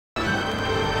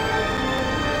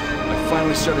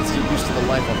finally started to get used to the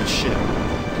life on the ship.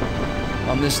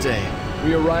 On this day,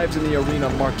 we arrived in the arena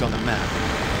marked on the map.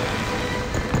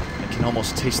 I can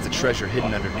almost taste the treasure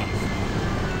hidden underneath.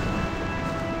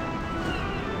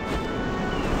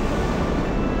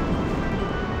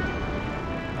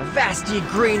 Avast ye,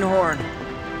 greenhorn!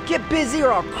 Get busy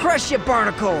or I'll crush you,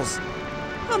 barnacles!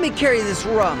 Let me carry this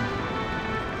rum.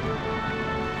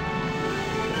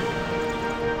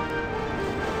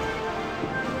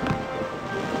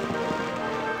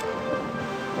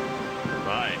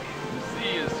 Right. The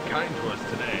sea is kind to us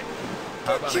today.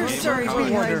 You're sorry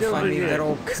behind over here. That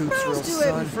old coot's real too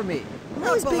heavy for me. I'm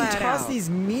always being tossed these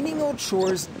meaning old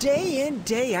chores day in,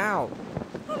 day out.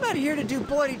 I'm not here to do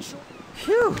bloody chores.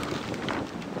 Phew!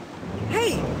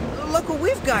 Hey, look what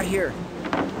we've got here.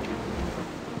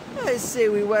 I say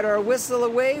we wet our whistle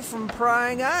away from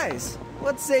prying eyes.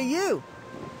 What say you?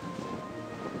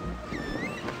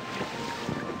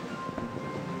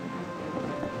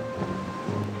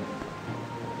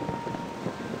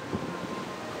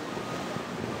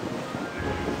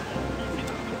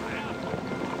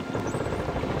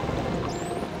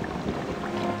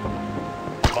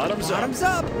 Bottoms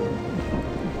up!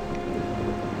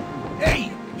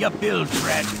 Hey, you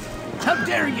bilge-rat! How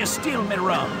dare you steal me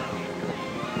rum?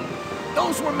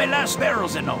 Those were my last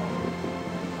barrels and all.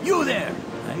 You there!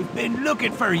 I've been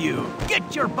looking for you.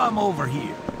 Get your bum over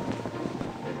here.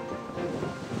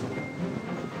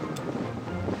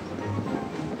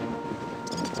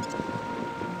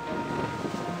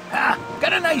 Ah,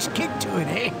 got a nice kick to it,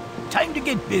 eh? Time to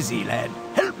get busy, lad.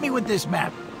 Help me with this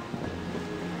map.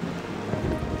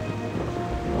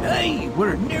 Hey,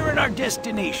 we're nearing our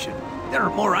destination. There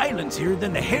are more islands here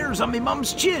than the hairs on me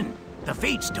mum's chin. The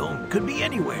Fate Stone could be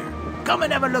anywhere. Come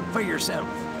and have a look for yourself.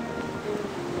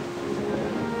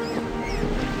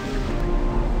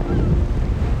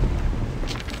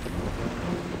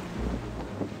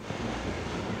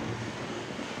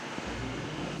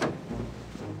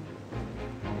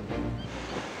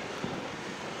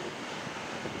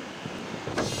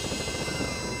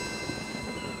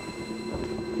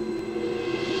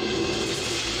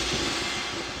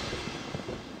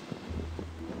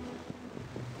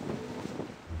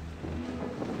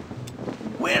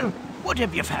 Well, what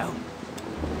have you found?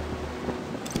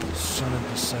 Son of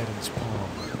Poseidon's palm.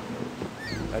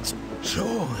 That's...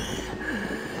 So,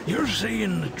 you're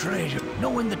seeing the treasure,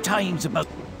 knowing the times about...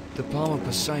 the palm of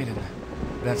Poseidon.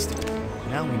 That's the...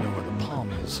 Now we know where the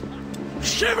palm is.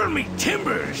 Shiver me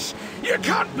timbers! You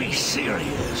can't be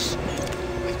serious!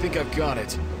 I think I've got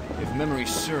it. If memory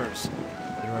serves,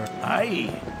 there are...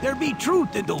 Aye, there be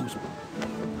truth in those...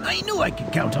 I knew I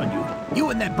could count on you. You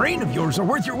and that brain of yours are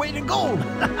worth your weight in gold. Storm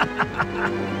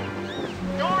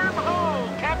ho,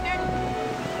 Captain!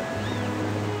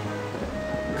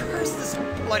 Curse this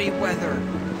bloody weather.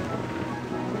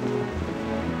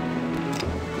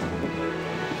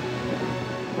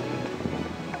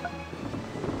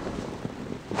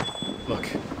 Look,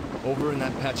 over in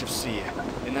that patch of sea,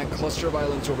 in that cluster of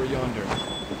islands over yonder.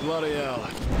 Bloody hell,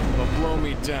 they'll blow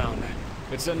me down.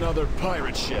 It's another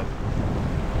pirate ship.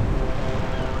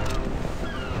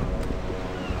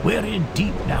 We're in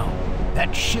deep now.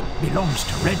 That ship belongs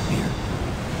to Redbeard.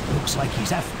 Looks like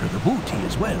he's after the booty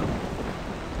as well.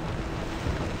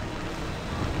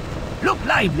 Look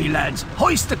lively, lads.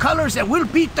 Hoist the colors and we'll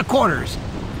beat the quarters.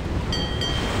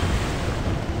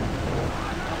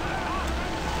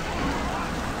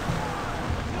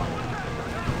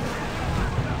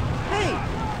 Hey,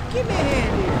 give me a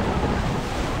hand here.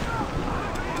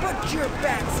 Put your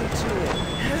backs into it.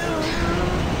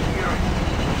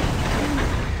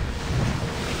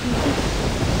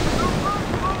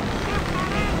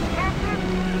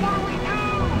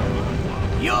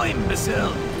 You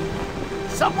imbecile!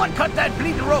 Someone cut that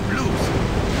bleeding rope loose!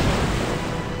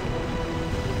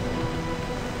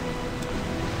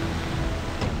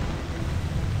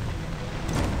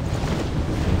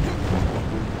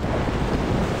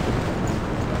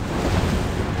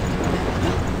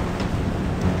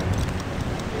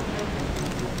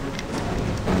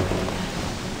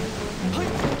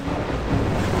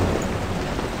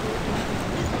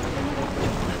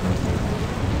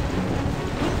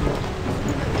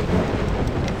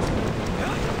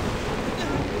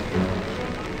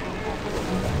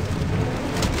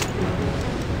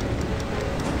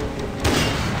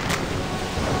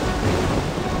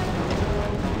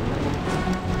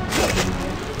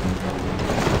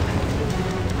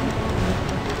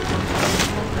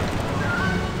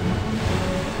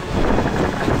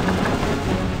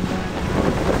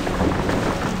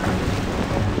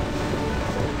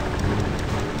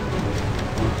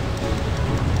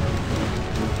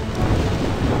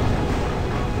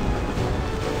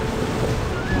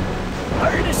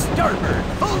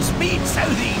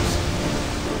 of these!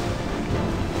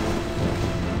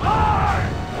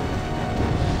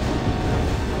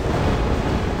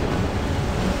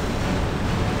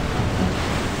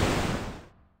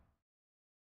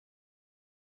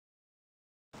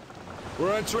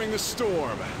 We're entering the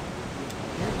storm.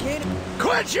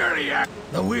 Quit your ear!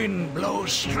 The wind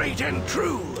blows straight and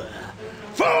true.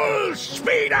 Full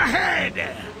speed ahead!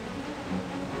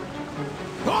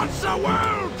 What's a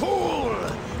whirlpool?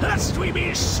 Lest we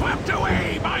be swept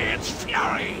away by its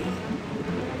fury!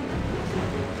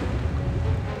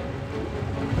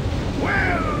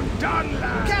 Well done,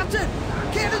 lad! Captain!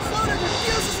 Cannon's loaded and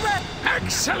fuse is red!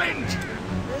 Excellent!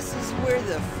 This is where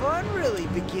the fun really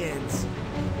begins.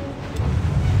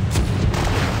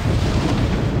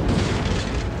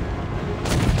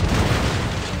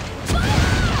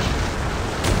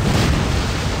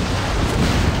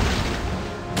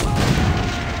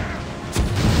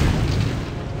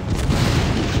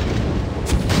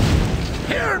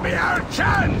 Here be our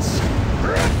chance!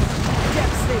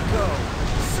 Depths they go.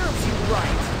 Serves you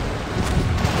right.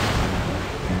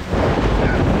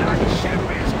 That ship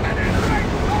is headed right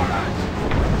for us!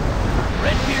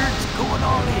 Redbeard's going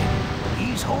all in.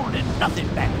 He's holding nothing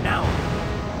back now.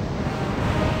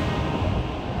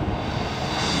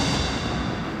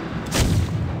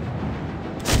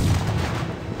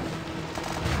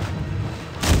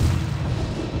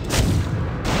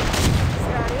 Is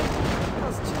that it? I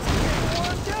was just getting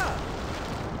warmed up.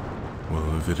 Well,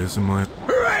 if it isn't my...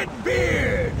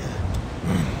 Redbeard!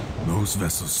 Those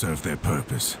vessels serve their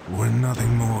purpose. We're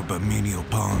nothing more but menial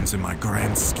pawns in my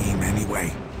grand scheme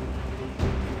anyway.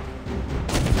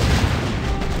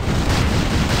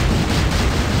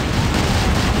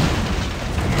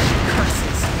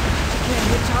 Curses! Can't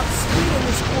hit top speed in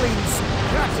this breeze.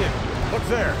 Captain, look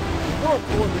there.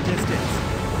 Whirlpool in the distance.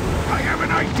 I have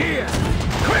an idea!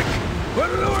 Quick!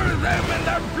 We'll lure them and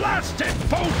their blasted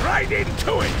boat right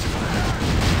into it!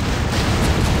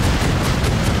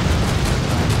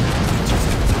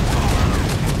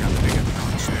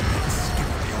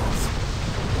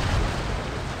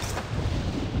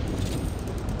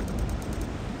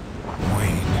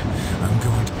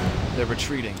 They're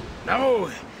retreating. No!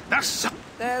 That's...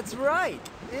 That's right.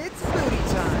 It's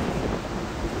foodie time.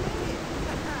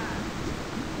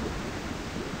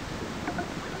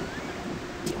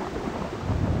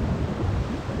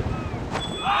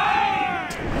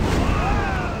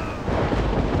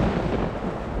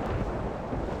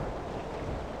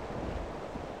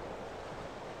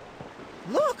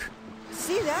 Look!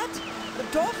 See that? The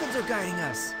dolphins are guiding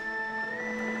us.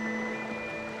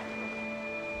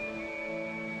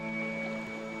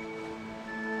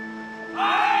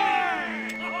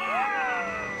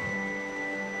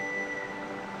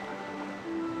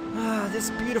 Ah, this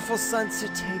beautiful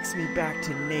sunset takes me back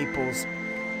to Naples.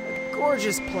 A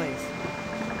gorgeous place.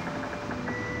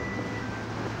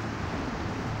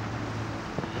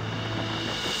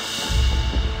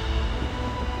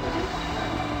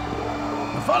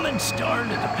 The fallen star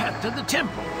lit the path to the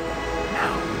temple.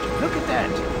 Now, would you look at that?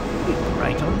 We're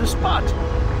right on the spot.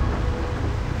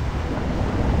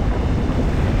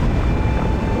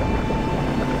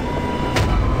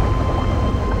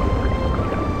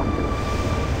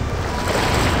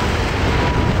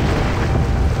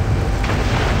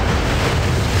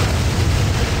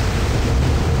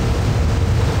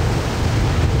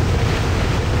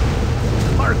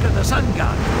 Mark of the sun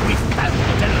god. We've found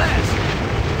it at last.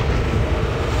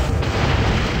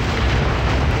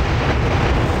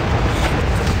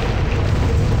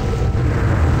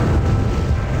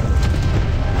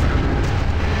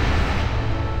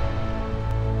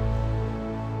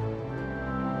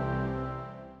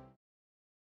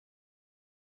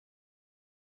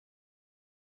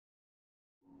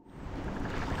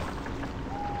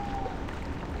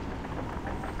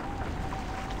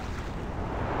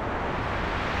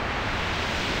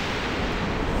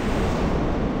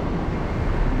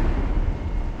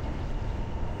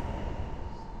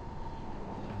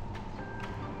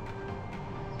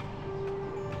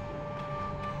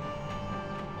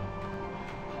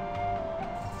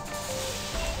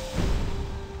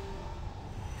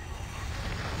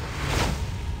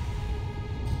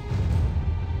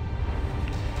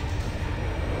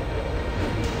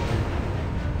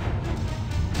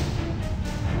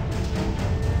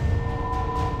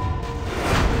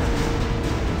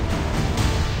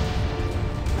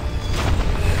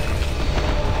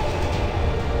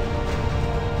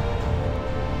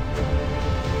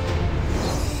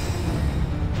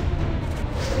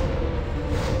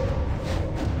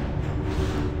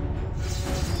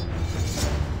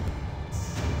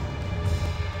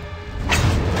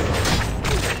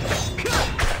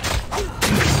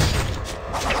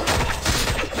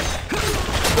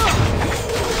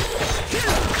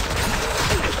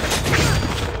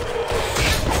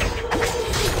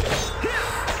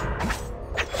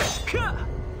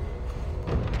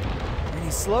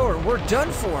 we're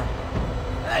done for.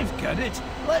 I've got it.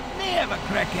 Let me have a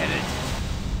crack at it.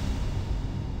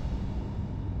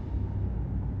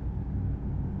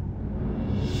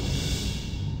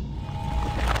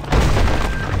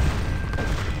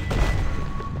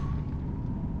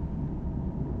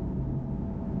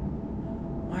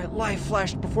 My life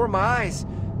flashed before my eyes.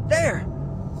 There!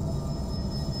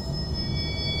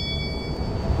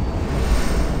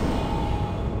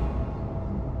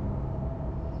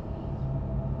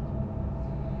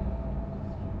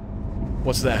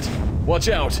 What's that? Watch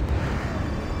out!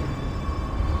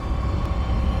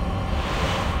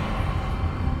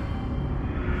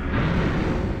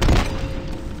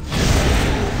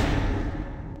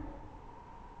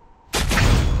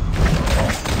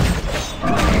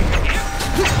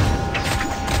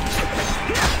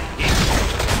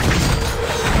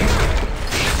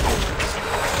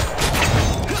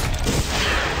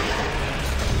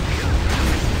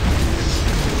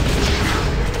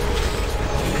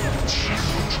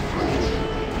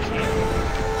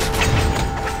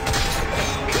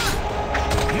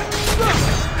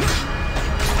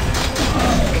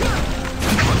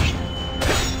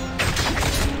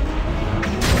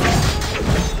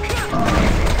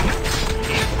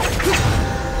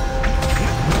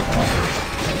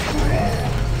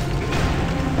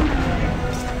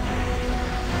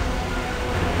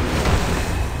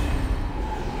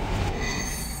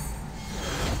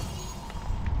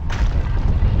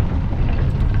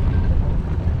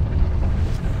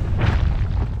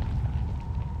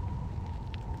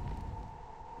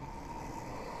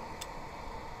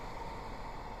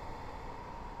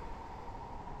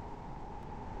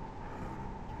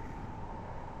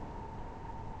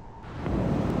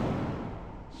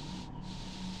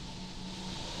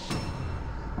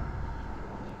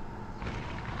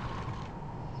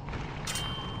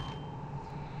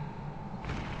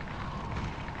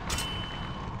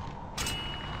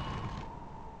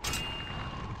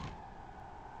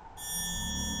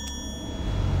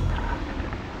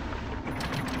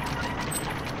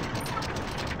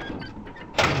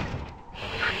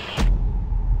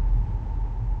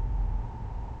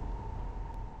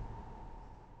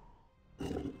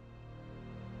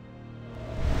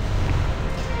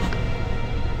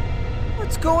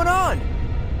 What's going on?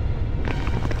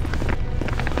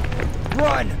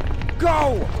 Run!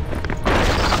 Go!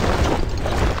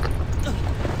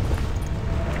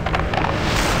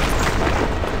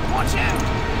 Watch out!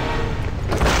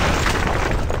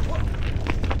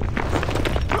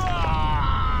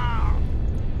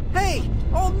 Hey,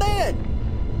 old man!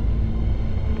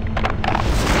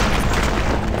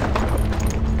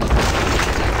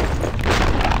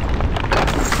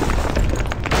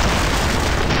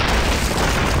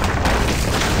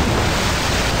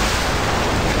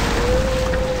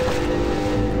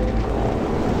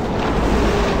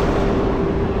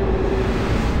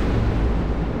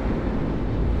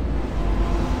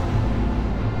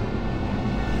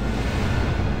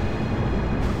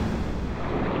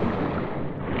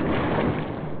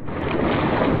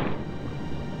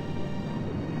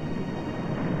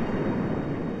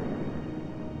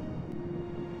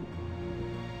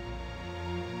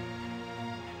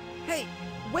 Hey,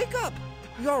 wake up!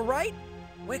 You alright?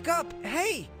 Wake up!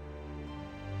 Hey!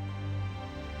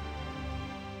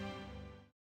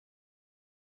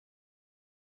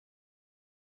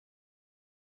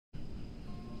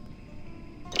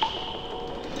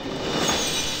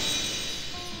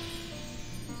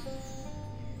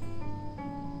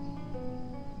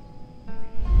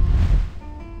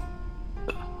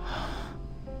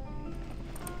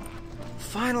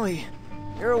 Finally,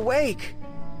 you're awake!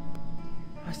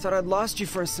 I thought I'd lost you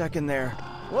for a second there.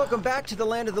 Welcome back to the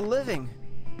land of the living.